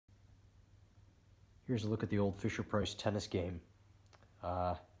Here's a look at the old Fisher-Price tennis game.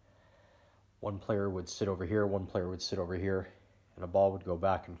 One player would sit over here, one player would sit over here, and a ball would go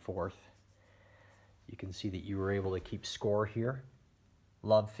back and forth. You can see that you were able to keep score here.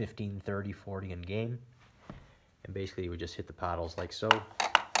 Love 15, 30, 40 in game. And basically you would just hit the paddles like so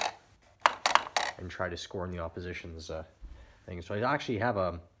and try to score in the opposition's thing. So I actually have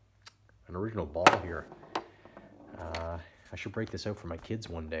an original ball here. I should break this out for my kids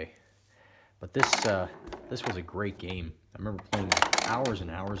one day. But this was a great game. I remember playing hours and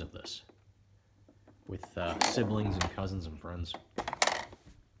hours of this with siblings and cousins and friends.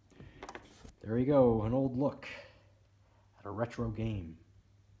 There you go, an old look at a retro game.